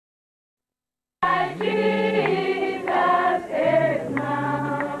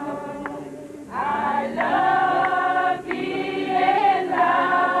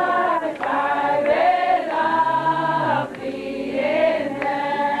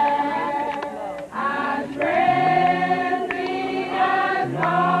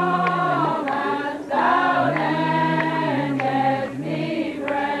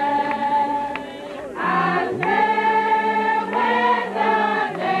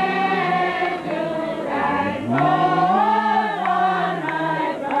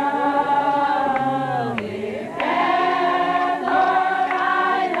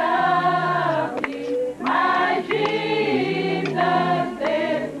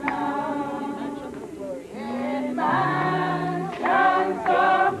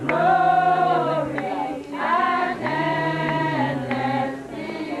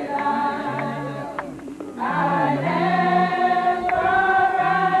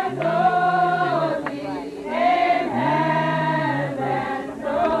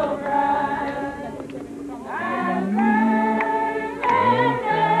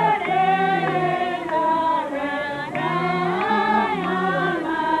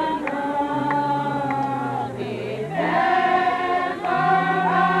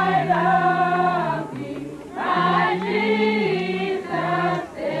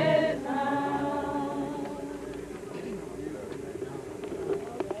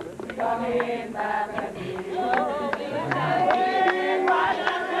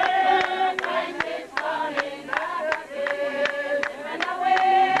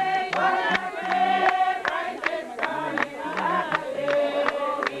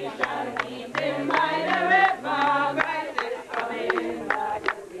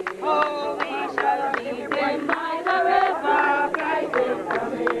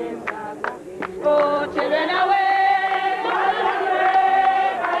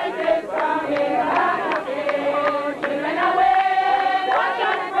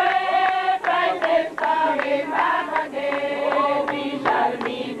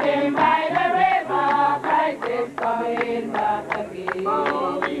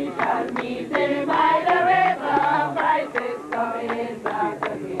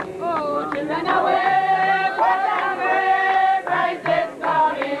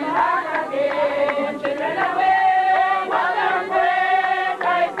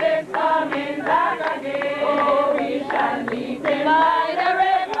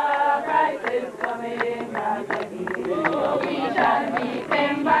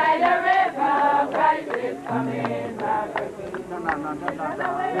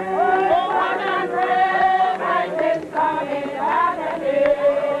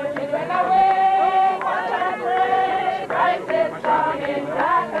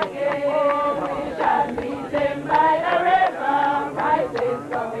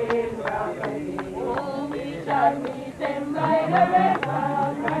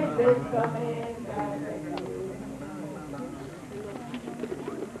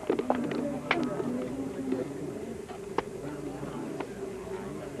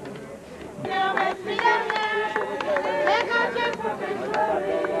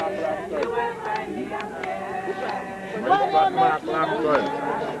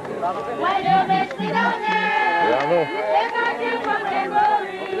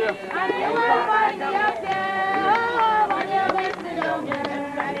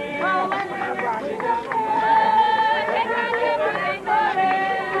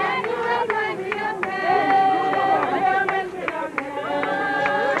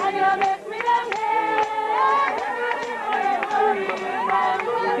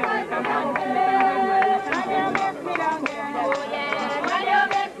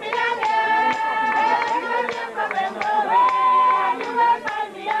Bye.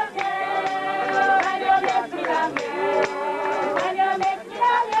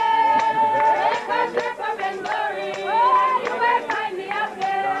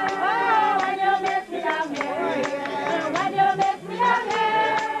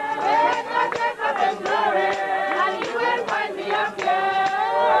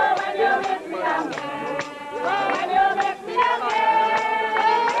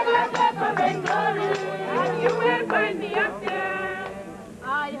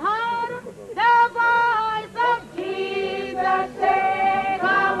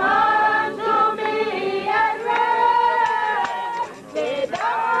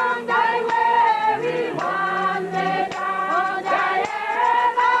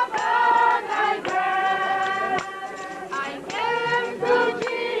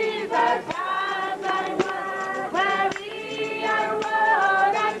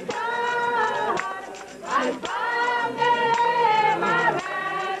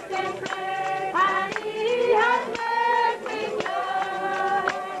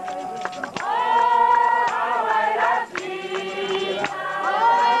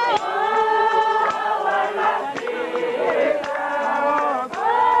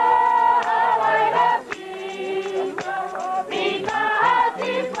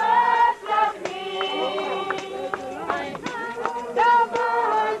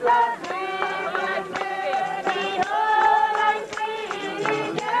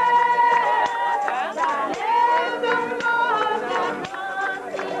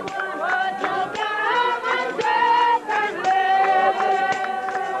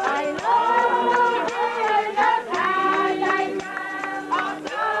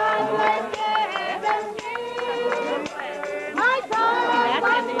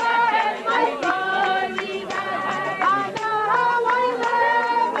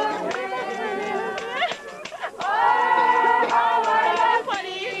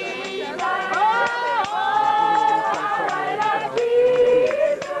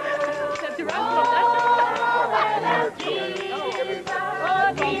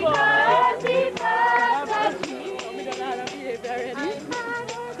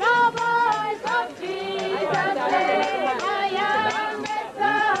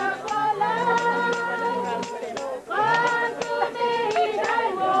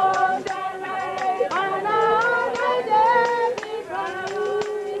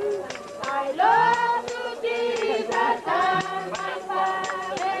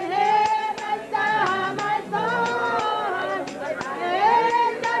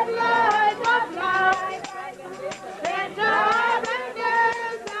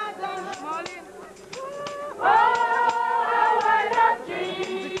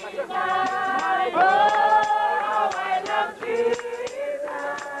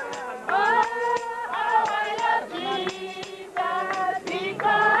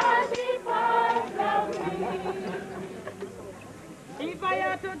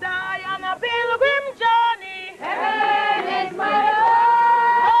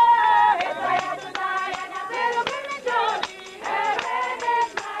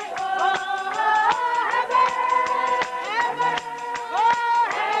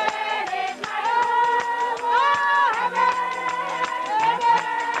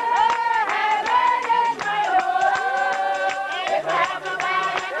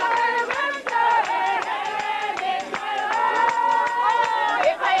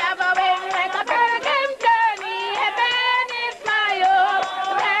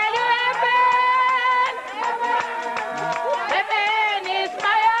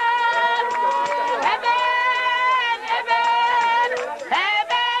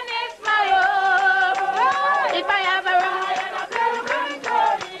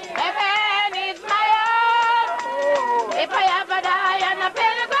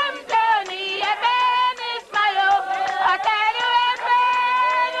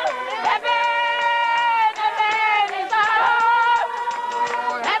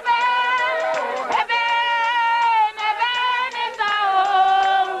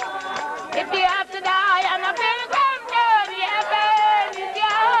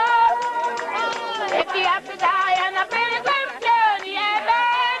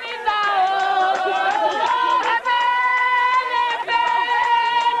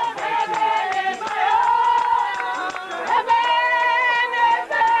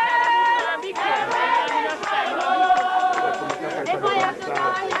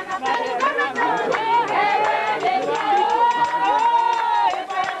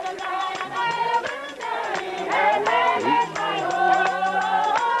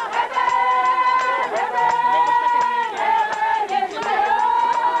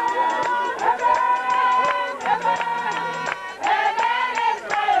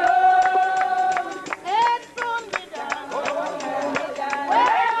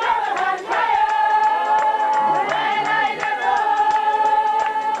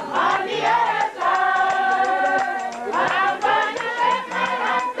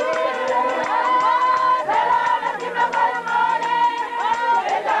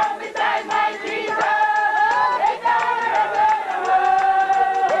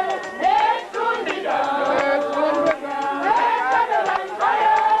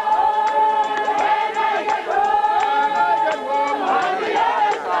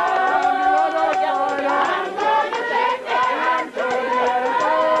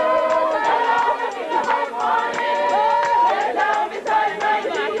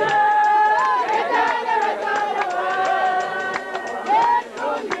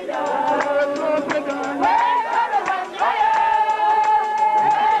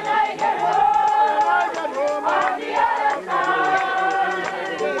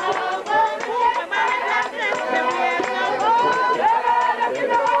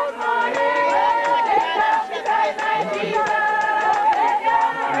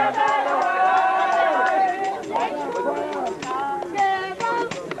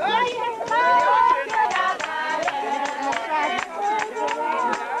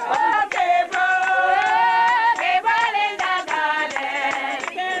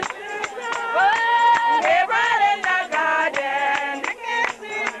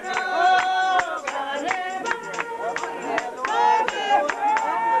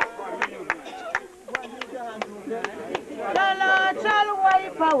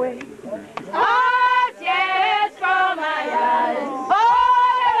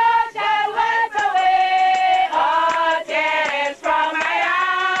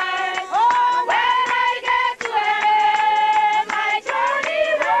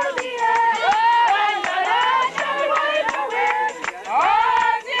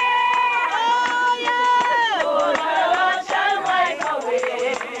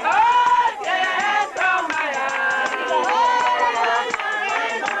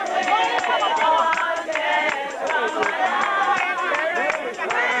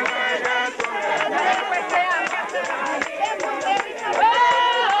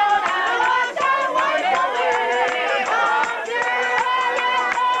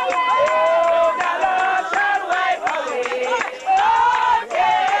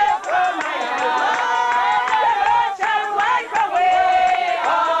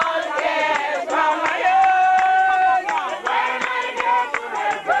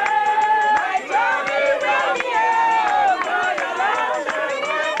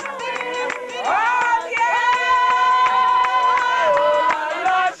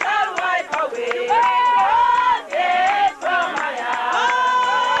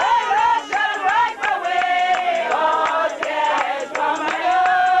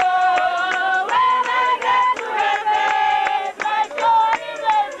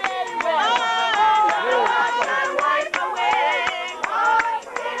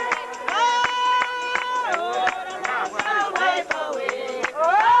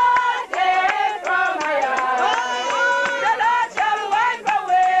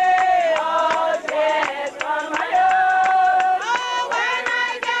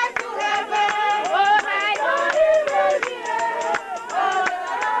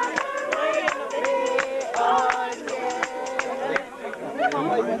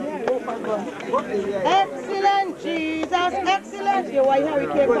 Excellent Jesus, excellent. You why Harry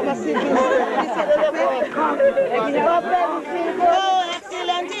came from a city. Oh,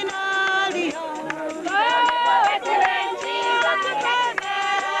 excellent in all the earth. Oh, excellent Jesus, the present.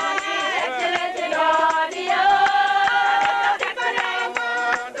 Excellent in all the earth. Excellent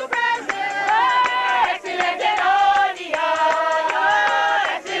to present. Excellent in all the earth.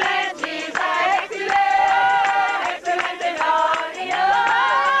 Excellent Jesus, excellent. Excellent in all the earth.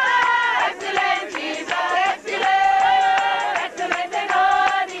 Excellent Jesus, excellent. Excellent in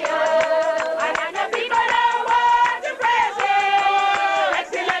all the earth. And the people don't want to praise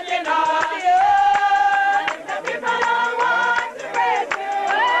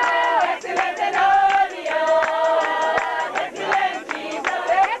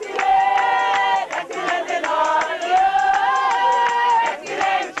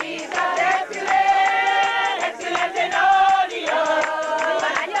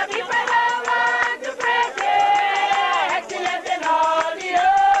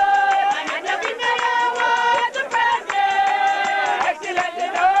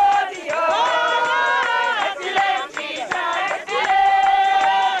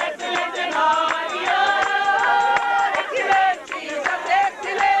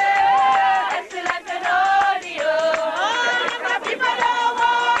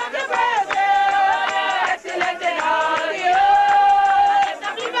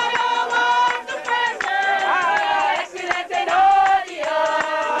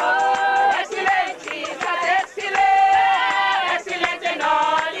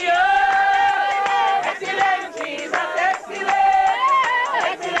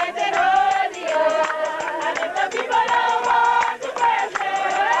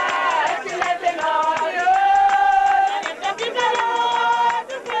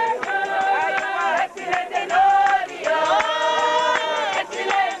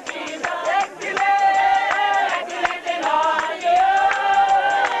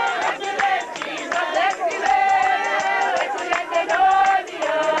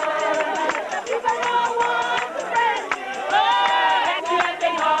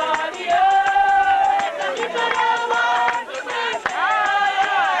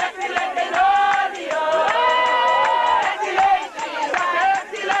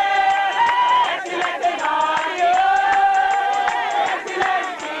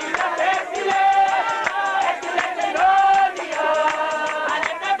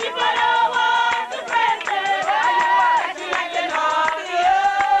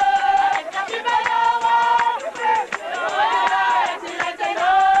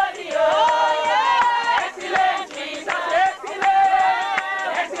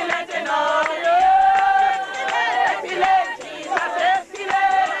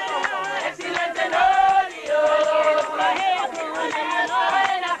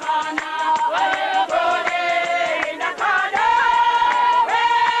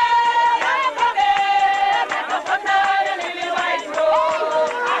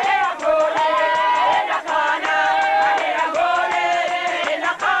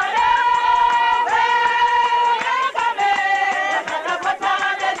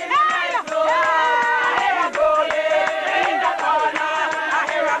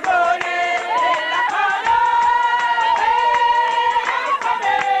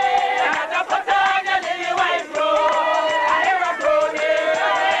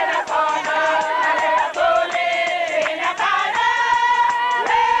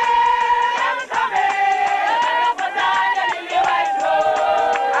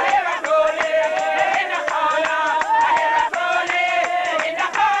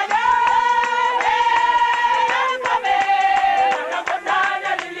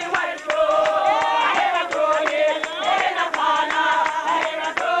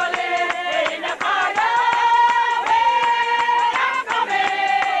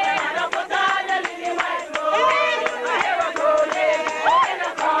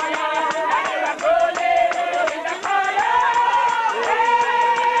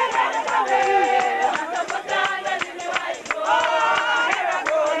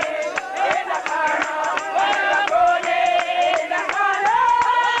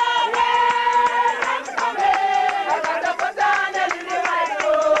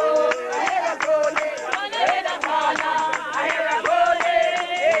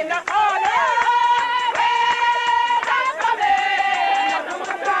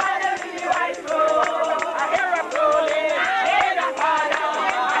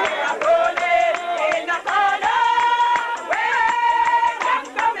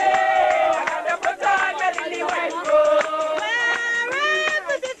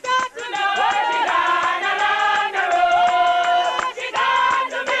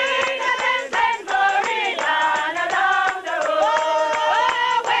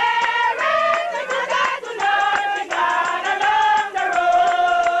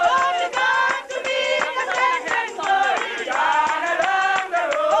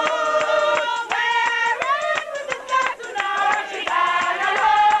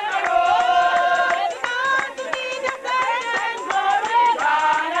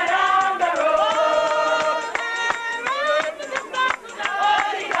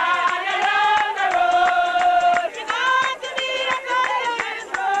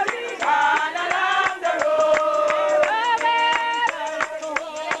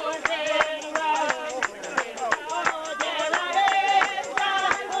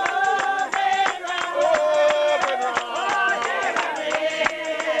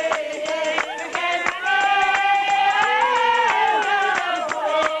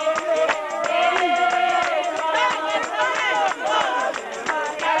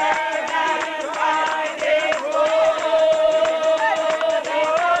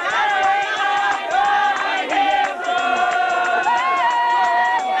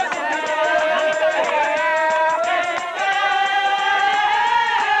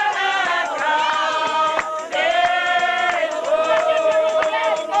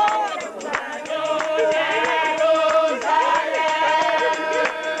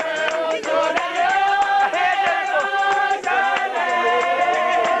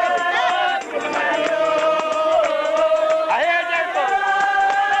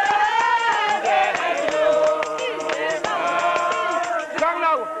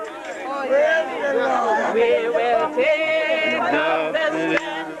We will take up the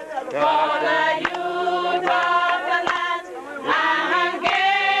stand for the youth of the land and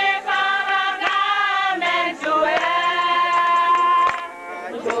give our garment to wear.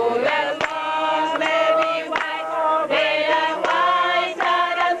 So the stars may be white, they are whiter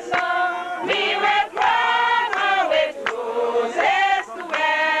than snow. We will crown her with roses to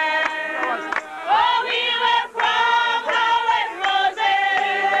wear. Oh, we will crown her with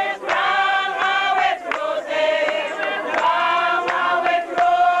roses, crown her with roses, crown her with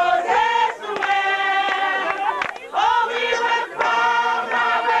roses to wear. Oh, we will crown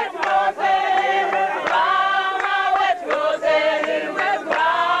her with roses, crown her with roses,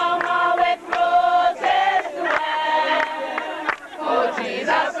 crown her with roses to wear. Oh,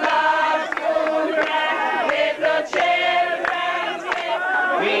 Jesus loves children, little children sing.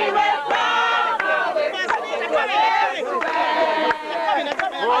 We will crown her with roses to wear.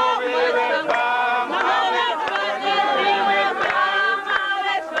 Oh, we will crown her with roses, we will crown her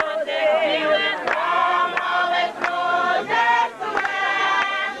with roses, we will crown her with roses to wear.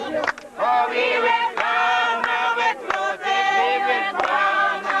 Oh, we will crown her with roses, we will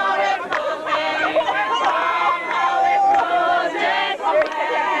crown her with roses, we will crown her with roses to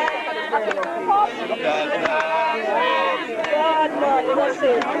wear. God, Lord, you must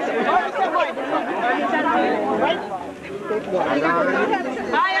say.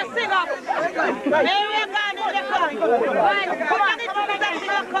 I sing up. Mary and God in the front. Come on,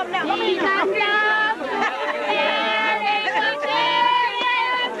 come now.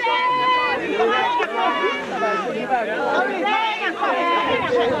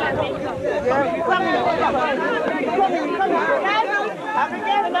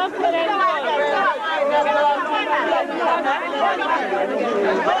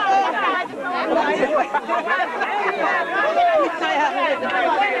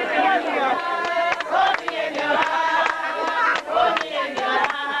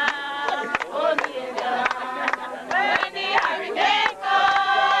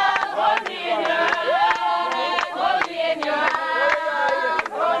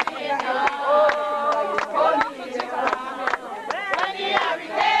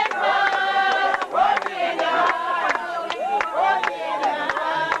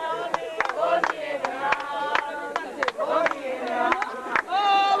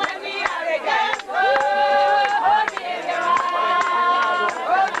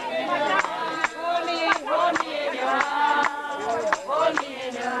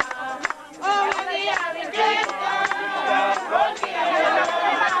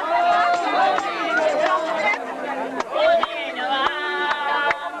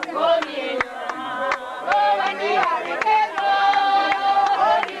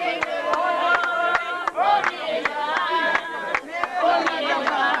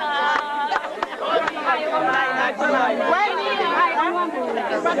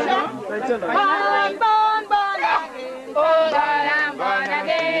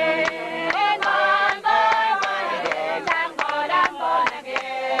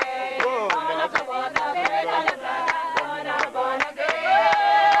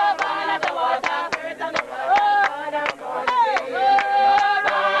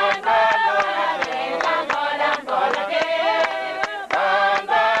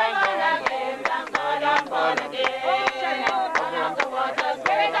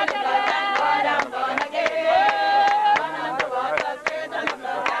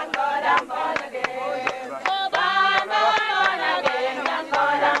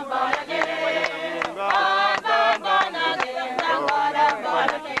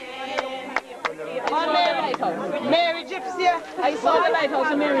 Mary Gypsy, I saw the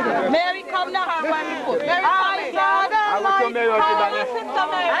lighthouse. Mary, come now. I saw the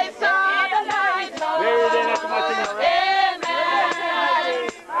lighthouse. Amen.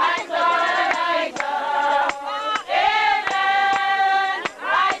 I saw the lighthouse. Amen.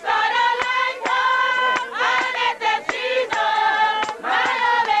 I saw the lighthouse. And it says Jesus, my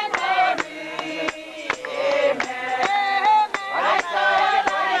love and baby. Amen. I saw the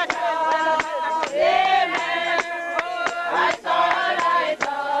lighthouse. Amen. I saw the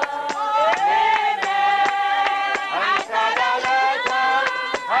lighthouse. Amen. I saw the lighthouse.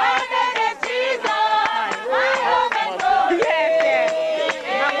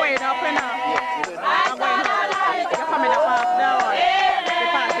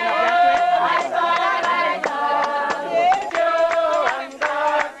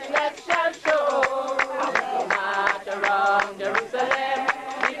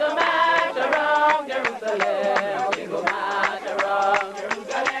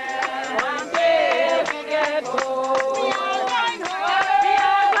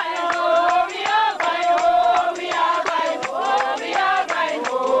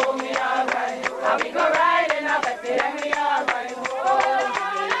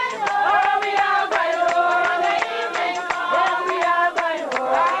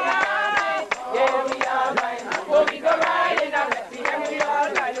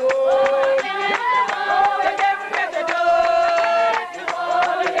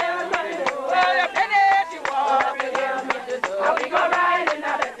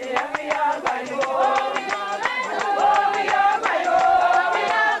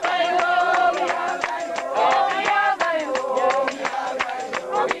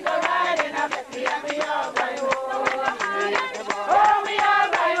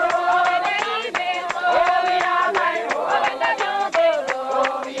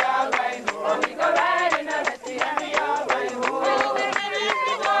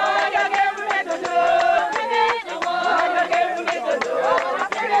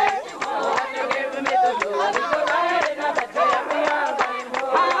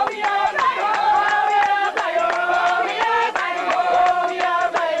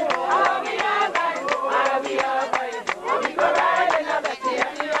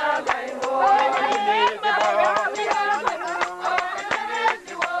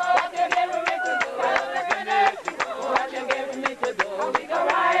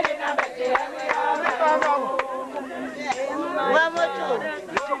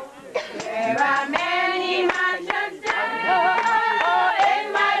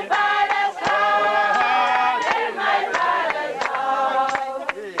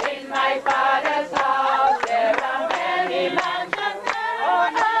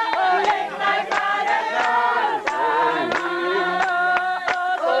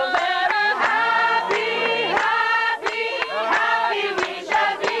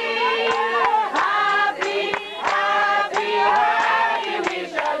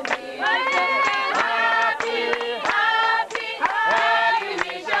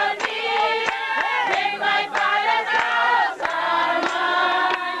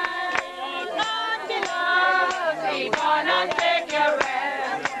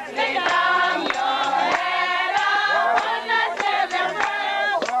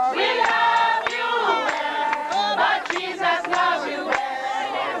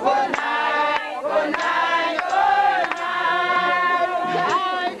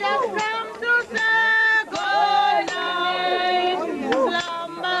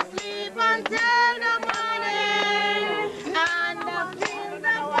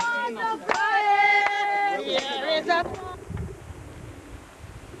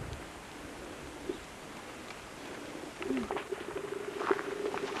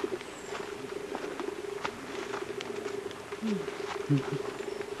 Little.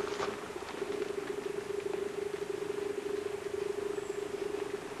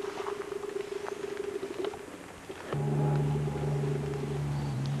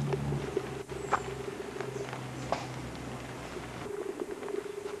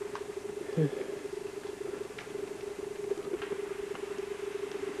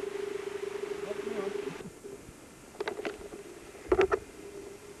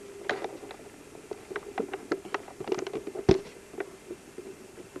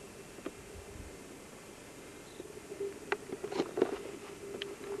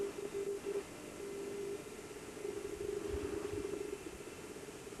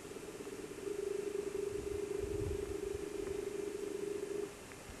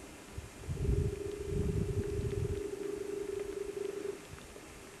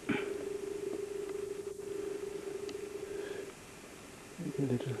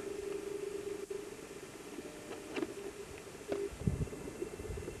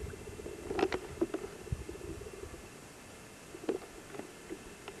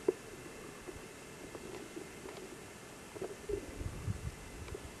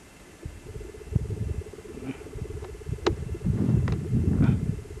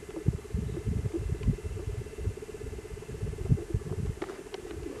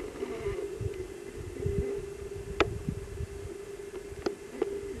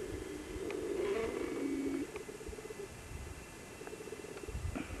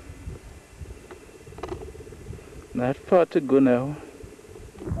 Not far to go now.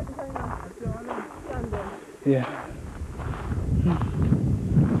 Yeah.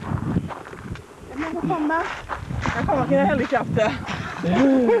 I'm never come back. I come back in a helicopter.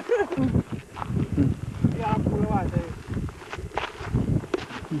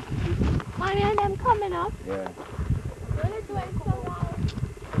 Mommy and them coming up. Yeah. When it's went so long.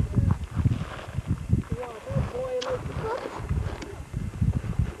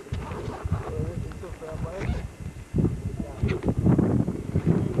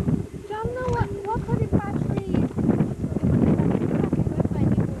 John, know what could it actually you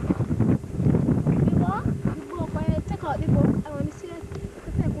what? The book, when I take out the book, I want to see it to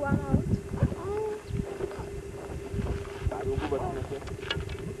take one out.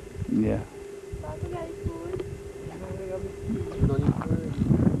 Yeah. That's very cool.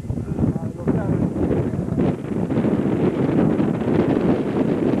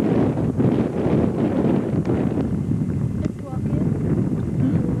 It's walking.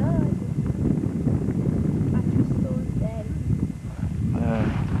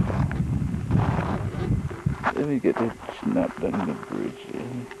 Let me get this snap down the bridge.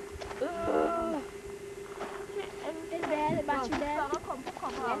 Is there the battery there?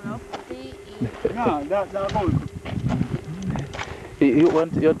 No, that's good. You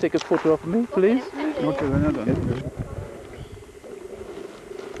want to take a photo of me, please? Okay, we're not done.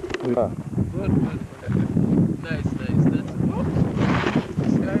 Yeah. Good. Nice. That's nice.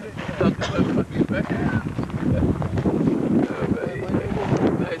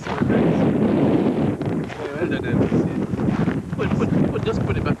 Well done, just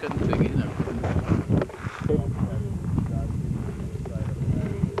put it back and take it now.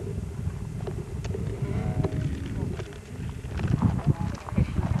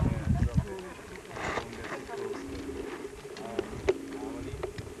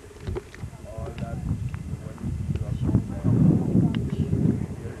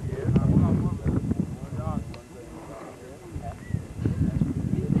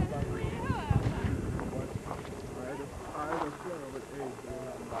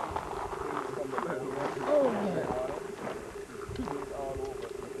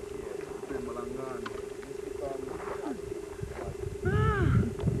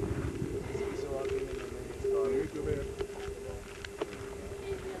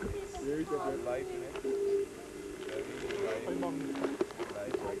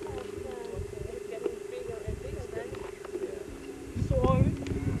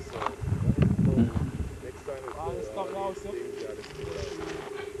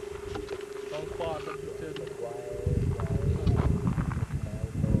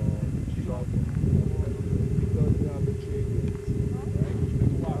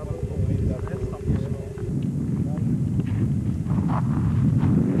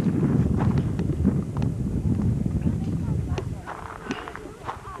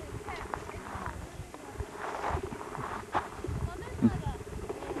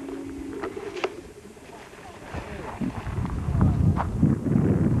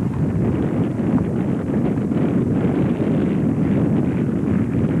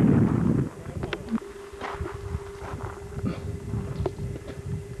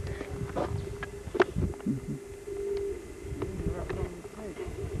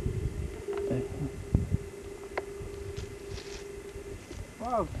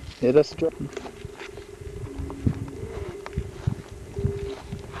 Wow. Yeah, that's true.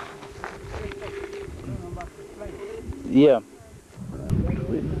 Yeah.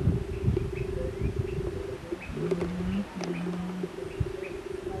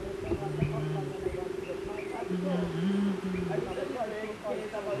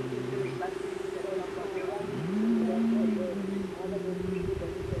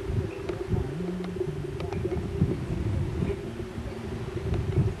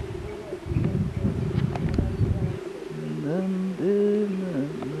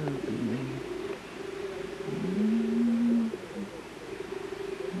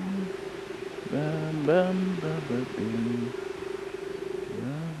 Bam, bam, bam, bam, bam.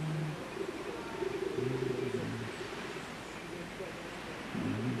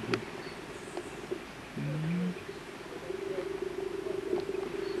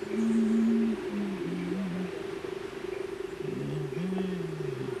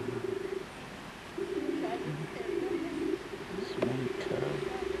 Small cow.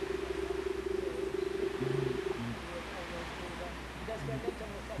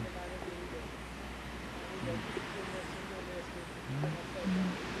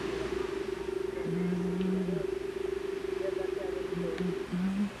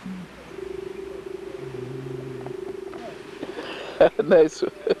 Nice.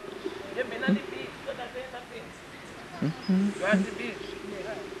 You've been on the beach, so that's nothing. You're at the beach.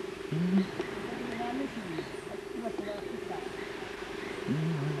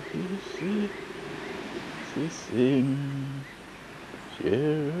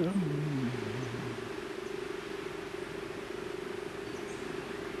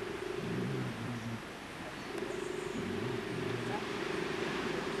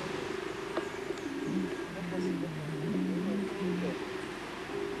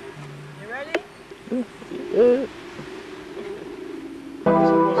 You ready? Yeah.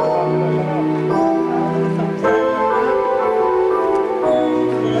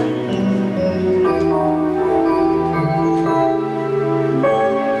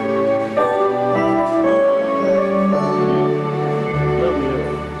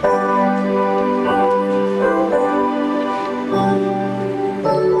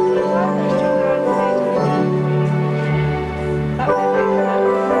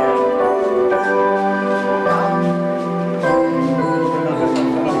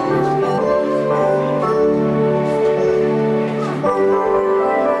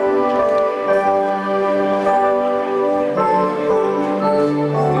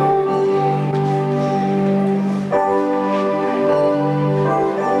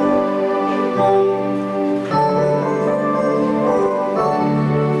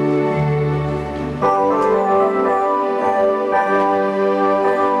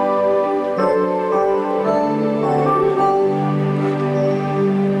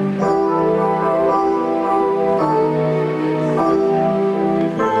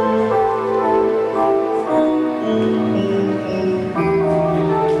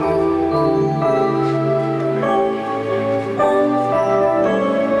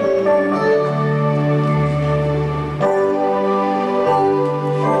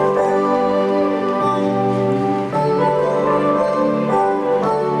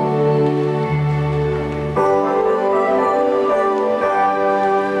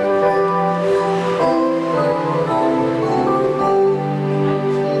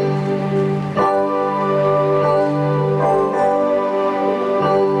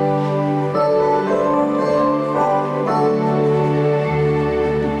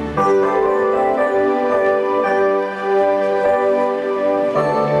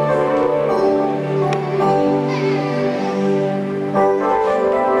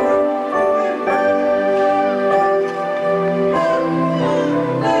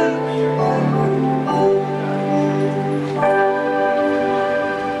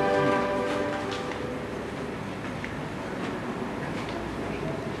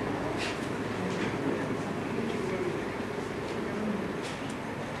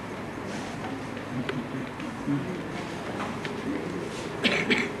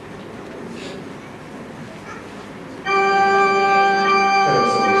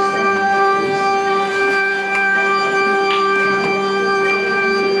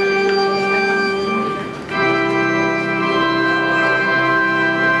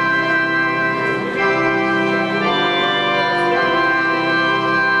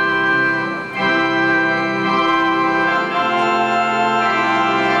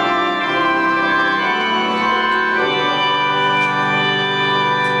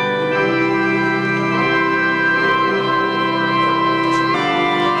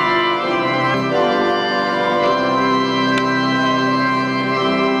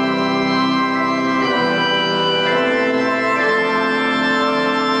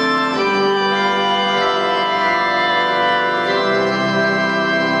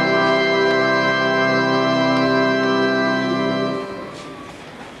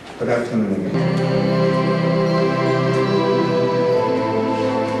 Good afternoon again.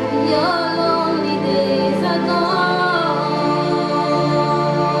 Your lonely days are gone.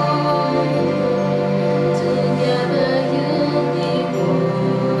 Together you'll be born.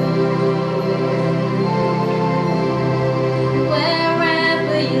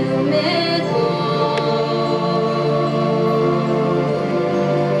 Wherever you may go,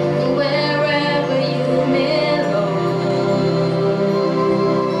 wherever you may roam,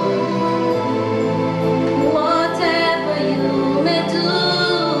 whatever you may do,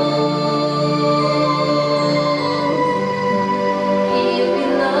 he'll be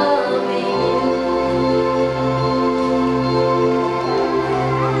loving you.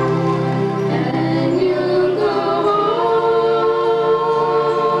 And you'll go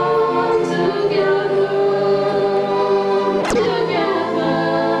on together, together,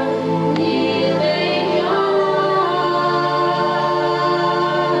 kneeling your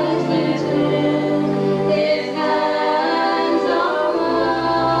lives between his hands of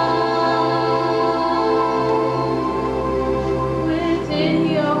love. Within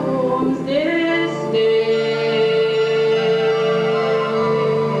your homes this day,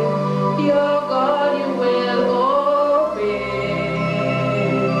 your God you will obey,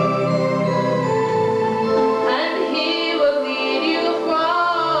 and he will lead you from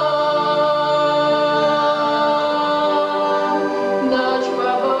the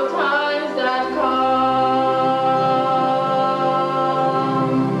troubled times that come,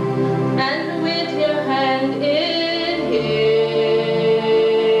 and with your hand in his,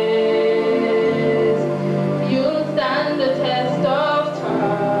 you'll stand the test of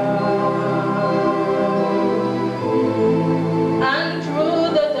time. And through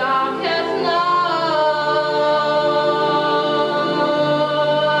the darkest night,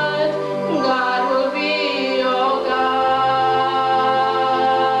 God will be your guide.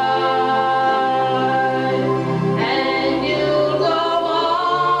 And you'll go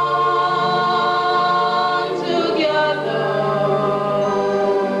on together,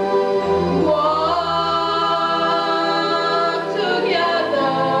 walk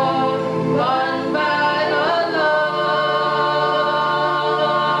together, bound by a love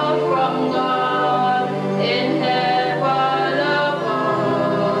from God in heaven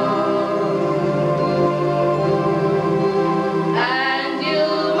above. And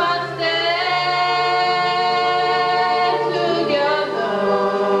you must stay together,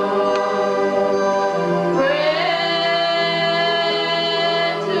 pray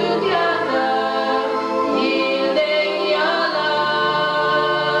together, yielding your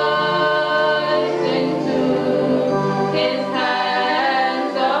lives into his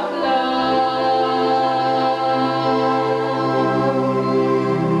hands of love.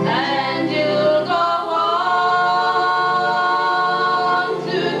 And you'll go on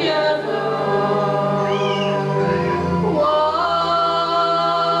together, walk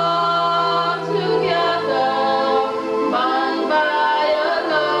together, bound by a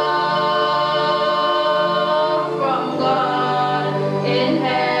love from God in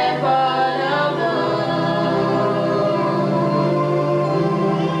heaven above.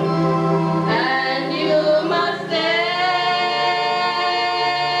 And you must stay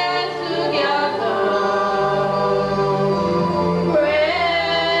together, pray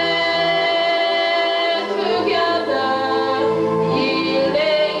together,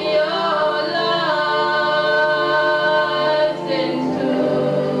 yielding your lives into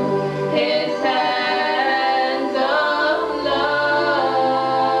his hands of love.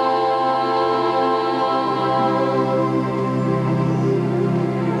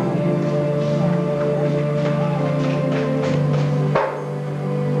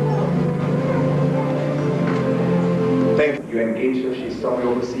 Thank you. You engaged her, she's somewhere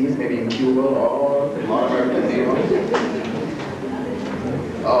overseas, maybe in Cuba or North America, you know?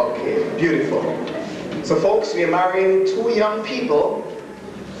 Okay, beautiful. So folks, we are marrying two young people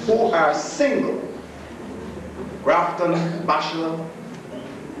who are single. Grafton Bachelor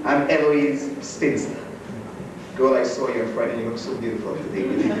and Eloise Spinster. Girl, I saw you on Friday, you look so beautiful today.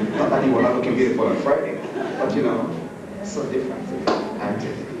 Not that you were not looking beautiful on Friday, but you know, so different today.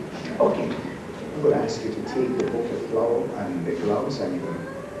 Okay, I'm going to ask you to take the bouquet flower and the gloves and you're going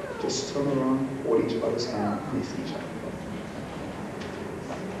to just turn around, hold each other's hand, face each other.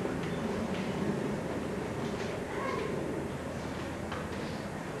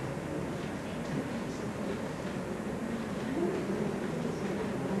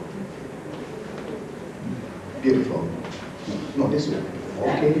 Beautiful. No, this way.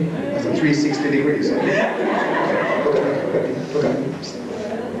 Okay. That's a 360 degrees. Look at me, look at me, look at me.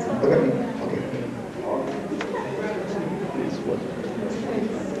 Look at me. Okay.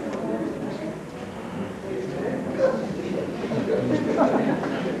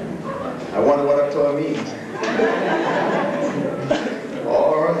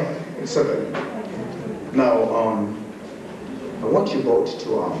 to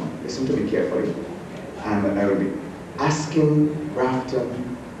listen to me carefully, and I will be asking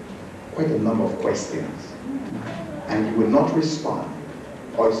Grafton quite a number of questions. And you will not respond.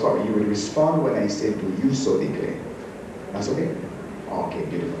 Or sorry, you will respond when I say, do you so declare? That's okay? Okay,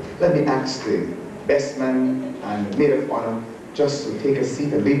 beautiful. Let me ask the best man and the maid of honor just to take a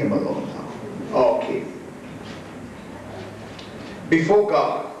seat and leave them alone now. Okay. Before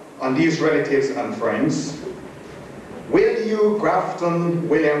God and these relatives and friends, will you, Grafton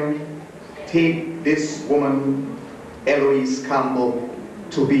William, take this woman, Eloise Campbell,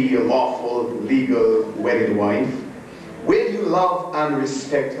 to be your lawful, legal, wedded wife? Will you love and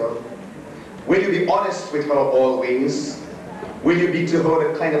respect her? Will you be honest with her always? Will you be to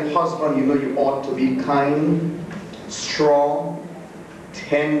her the kind of husband you know you ought to be, kind, strong,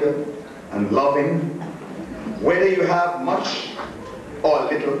 tender, and loving? Whether you have much or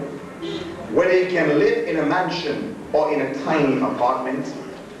little, whether you can live in a mansion or in a tiny apartment,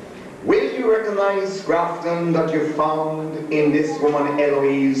 will you recognize, Grafton, that you found in this woman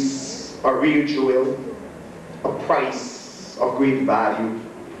Eloise a real jewel, a price of great value,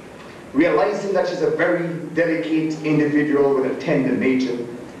 realizing that she's a very delicate individual with a tender nature?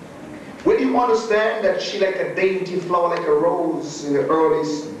 Will you understand that she, like a dainty flower, like a rose in the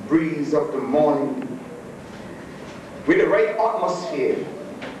earliest breeze of the morning, with the right atmosphere,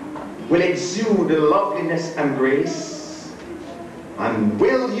 will exude the loveliness and grace? And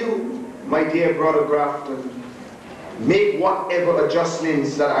will you, my dear brother Grafton, make whatever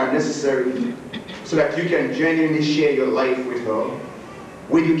adjustments that are necessary so that you can genuinely share your life with her?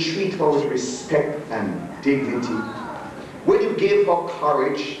 Will you treat her with respect and dignity? Will you give her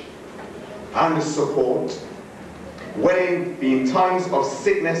courage and support, whether it be in times of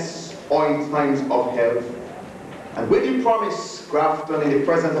sickness or in times of health? And will you promise, Grafton, in the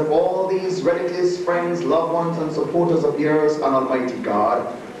presence of all these relatives, friends, loved ones, and supporters of yours and Almighty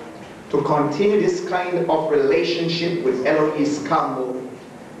God, to continue this kind of relationship with Eloise Campbell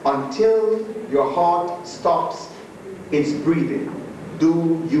until your heart stops its breathing?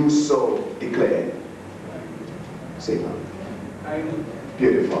 Do you so declare? Say that. I do.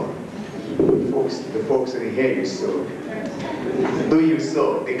 Beautiful. The folks in hear you so. Do you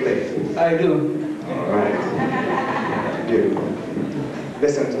so declare? I do. All right. Beautiful.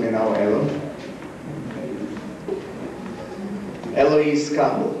 Listen to me now, Ella. Eloise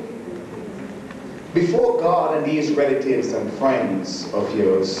Campbell. Before God and these relatives and friends of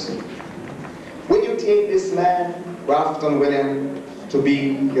yours, will you take this man, Grafton William, to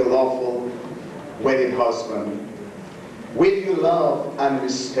be your lawful wedded husband? Will you love and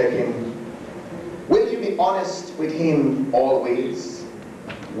respect him? Will you be honest with him always?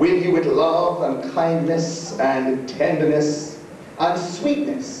 Will you, with love and kindness and tenderness and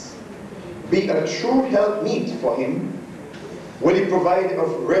sweetness, be a true helpmeet for him? Will you provide a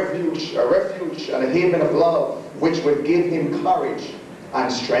refuge and a haven of love which will give him courage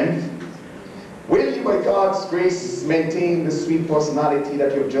and strength? Will you, by God's grace, maintain the sweet personality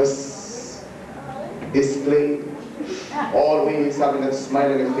that you've just displayed, always having a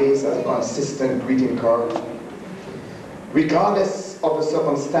smile on your face as a consistent greeting card, regardless of the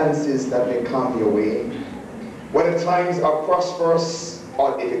circumstances that may come your way, whether times are prosperous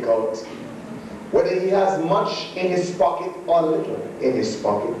or difficult, whether he has much in his pocket or little in his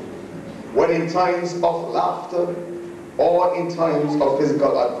pocket, whether in times of laughter or in times of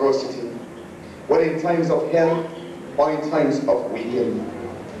physical adversity, whether in times of health or in times of weakening?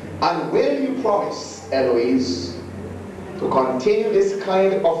 And will you promise, Eloise, to continue this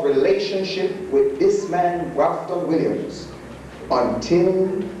kind of relationship with this man, Grafton Williams,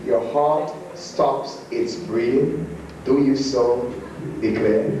 until your heart stops its breathing? Do you so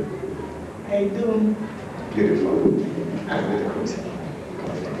declare? I do. Beautiful. And with the cross.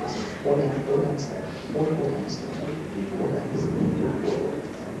 Hold on, stand. Hold on, stand. Hold on.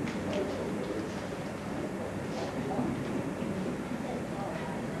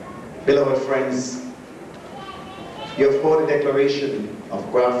 Beloved friends, you have heard the declaration of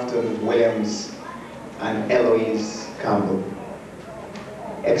Grafton Williams and Eloise Campbell,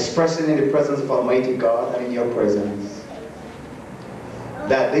 expressing in the presence of Almighty God and in your presence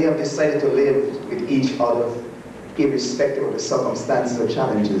that they have decided to live with each other irrespective of the circumstances or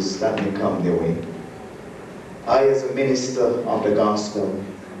challenges that may come their way. I, as a minister of the gospel,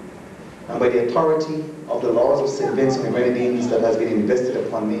 and by the authority of the laws of St. Vincent and Grenadines that has been invested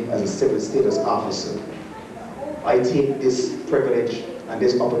upon me as a civil status officer, I take this privilege and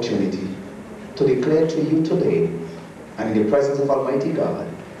this opportunity to declare to you today, and in the presence of Almighty God,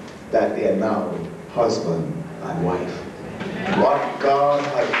 that they are now husband and wife. What God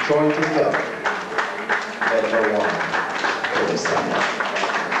has joined together, let no one put asunder.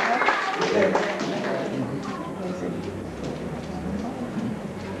 I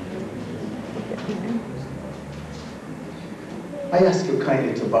ask you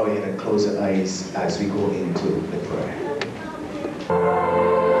kindly to bow your head and close your eyes as we go into the prayer.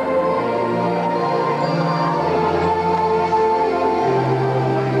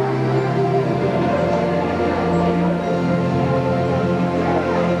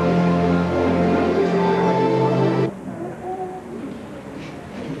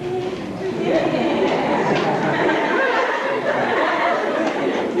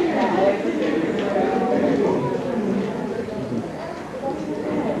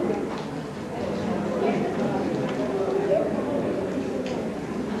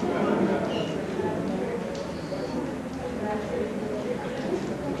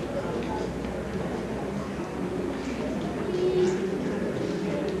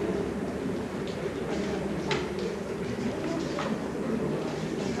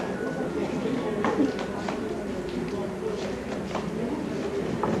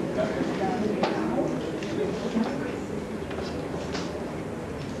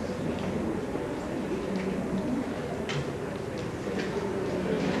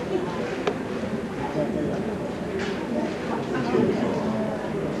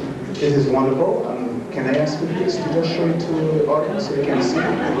 This is wonderful. Can I ask you please to just show it to the audience so they can see?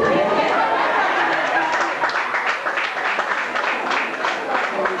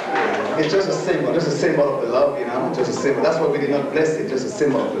 It's just a symbol of the love, you know, just a symbol. That's why we did not bless it, just a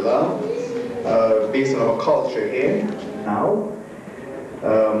symbol of the love, based on our culture here now.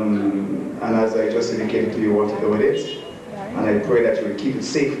 And as I just indicated to you what to do with it, and I pray that you will keep it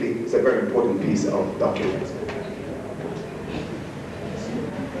safely. It's a very important piece of document.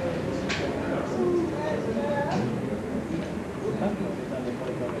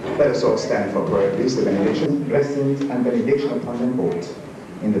 Let us all stand for prayer, please. The benediction, blessings, and benediction upon them both.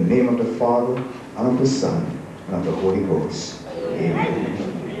 In the name of the Father, and of the Son, and of the Holy Ghost. Amen.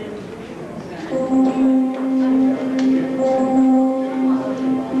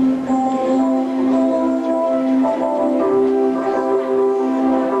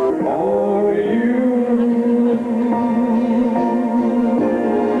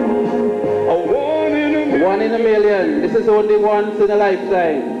 One in a million. This is only once in a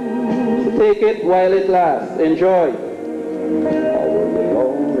lifetime. So take it while it lasts. Enjoy. I was a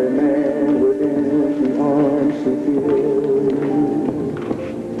lonely man with empty arms to fill.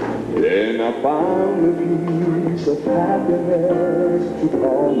 Then I found a piece of happiness to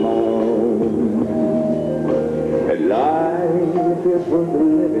call my own. And life is worth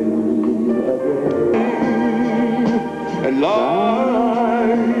living again. And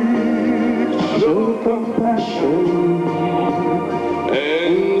life show compassion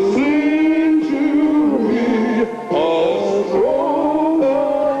and sing to me a stronger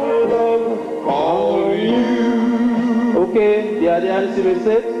love for you. Okay, the audience will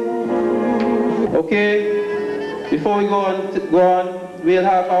sit. Okay, before we go on, we'll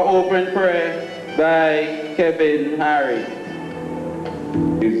have our open prayer by Kevin Harry.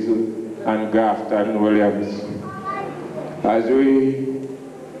 And Grafton Williams. As we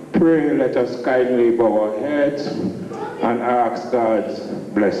pray, let us kindly bow our heads and ask God's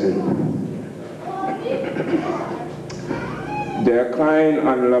blessing. Dear kind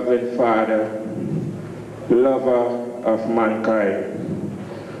and loving Father, lover of mankind,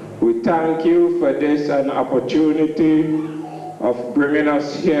 we thank you for this an opportunity of bringing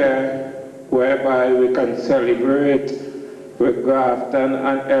us here whereby we can celebrate with Grafton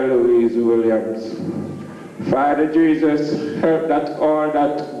and Eloise Williams. Father Jesus, help that all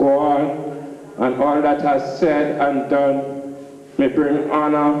that go on and all that has said and done may bring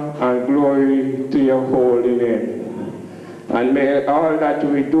honor and glory to your holy name. And may all that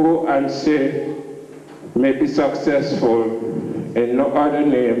we do and say may be successful in no other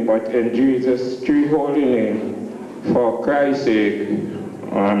name but in Jesus' three holy name. For Christ's sake,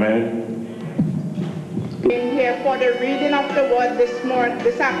 amen. Being here for the reading of the word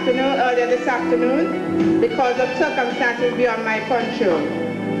earlier this afternoon, because of circumstances beyond my control.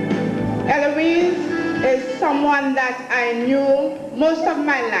 Eloise is someone that I knew most of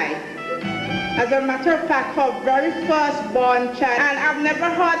my life. As a matter of fact, her very first born child, and I've never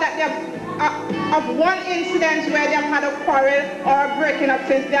heard that of one incident where they've had a quarrel or a breaking up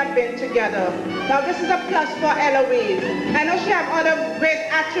since they've been together. Now this is a plus for Eloise. I know she has other great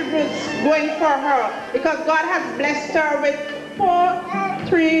attributes going for her because God has blessed her with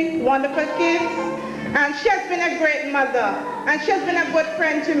three wonderful kids, and she has been a great mother, and she has been a good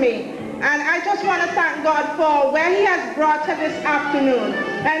friend to me. And I just want to thank God for where he has brought her this afternoon.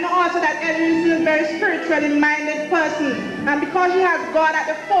 I know also that Eloise is a very spiritually minded person. And because she has God at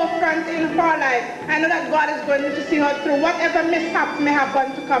the forefront in her life, I know that God is going to see her through whatever mishap may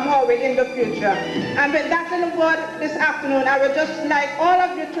happen to come her way in the future. And with that in the word this afternoon, I would just like all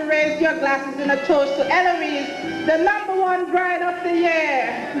of you to raise your glasses in a toast to Eloise, the #1 bride of the year.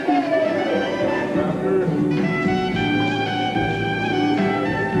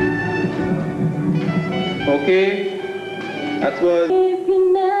 Okay, that was. If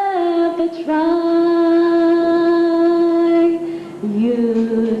you never try,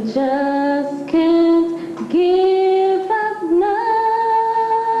 you just can't give up now.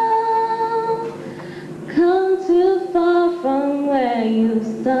 Come too far from where you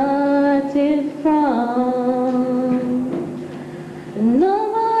started from.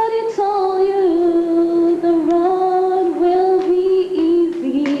 Nobody told you the road will be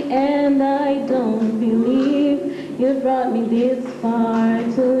easy, and I don't believe you brought me this far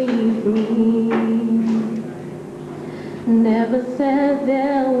to leave me. Never said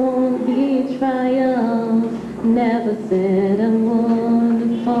there won't be trials. Never said I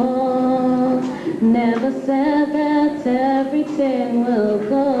wouldn't fall. Never said that everything will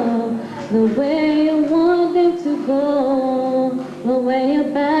go the way you want them to go. But when your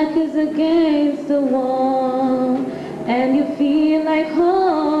back is against the wall and you feel like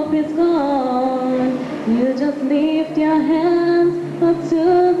hope is gone, you just lift your hands up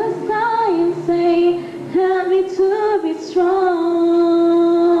to the sky and say, help me to be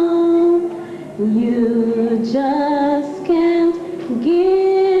strong. You just can't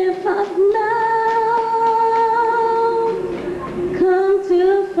give up now. Come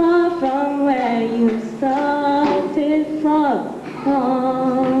too far from where you started from.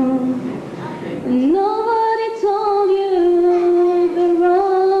 Nobody told you the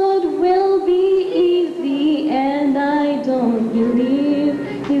road will be easy, and I don't believe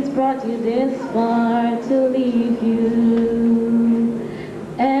He's brought you this far to leave you.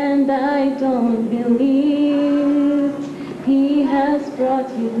 And I don't believe He has brought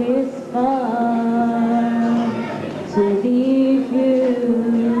you this far to leave you.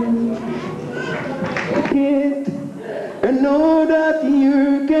 And know that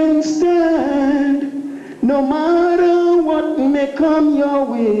you can stand no matter what may come your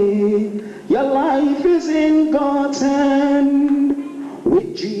way. Your life is in God's hand.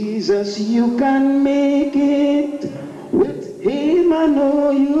 With Jesus you can make it. With Him I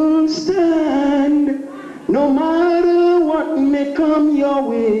know you'll stand. No matter what may come your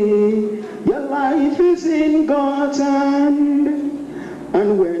way, your life is in God's hand.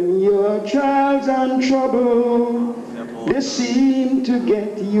 And when your trials and trouble, they seem to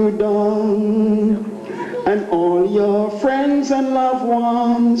get you down, and all your friends and loved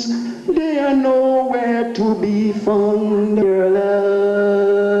ones, they are nowhere to be found. Your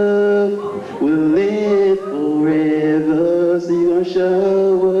love will live forever, so you're gonna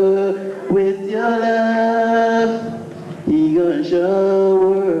shower with your love. He gonna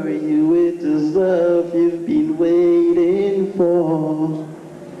shower you with His love you've been waiting for.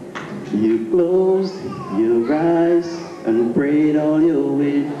 You closed your eyes and prayed all your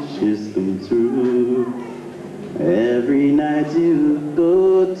wishes come true. Every night you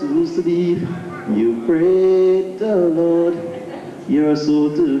go to sleep, you pray the Lord your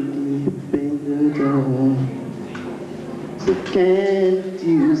soul to keep in the door. So can't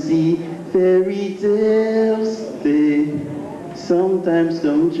you see fairy tales, they sometimes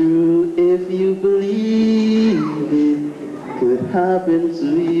come true if you believe it could happen to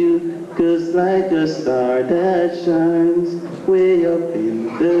you. 'Cause like a star that shines way up in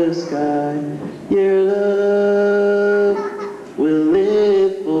the sky, your love will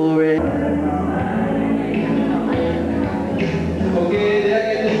live forever. Okay, they're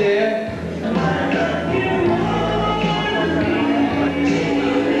getting there.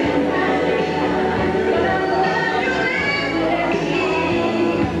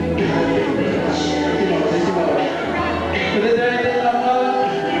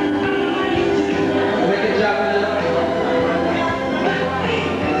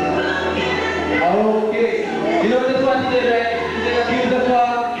 Okay, you know this one he did, right? He did accuse the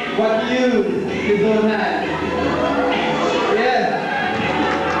God, but you, his own hand. Yes.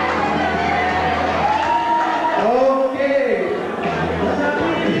 Okay.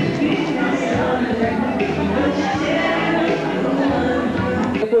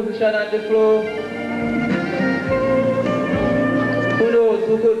 Position at the floor. Who knows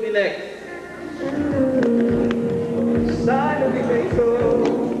who could be next?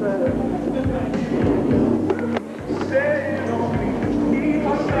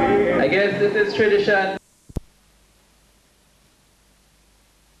 I guess this is tradition.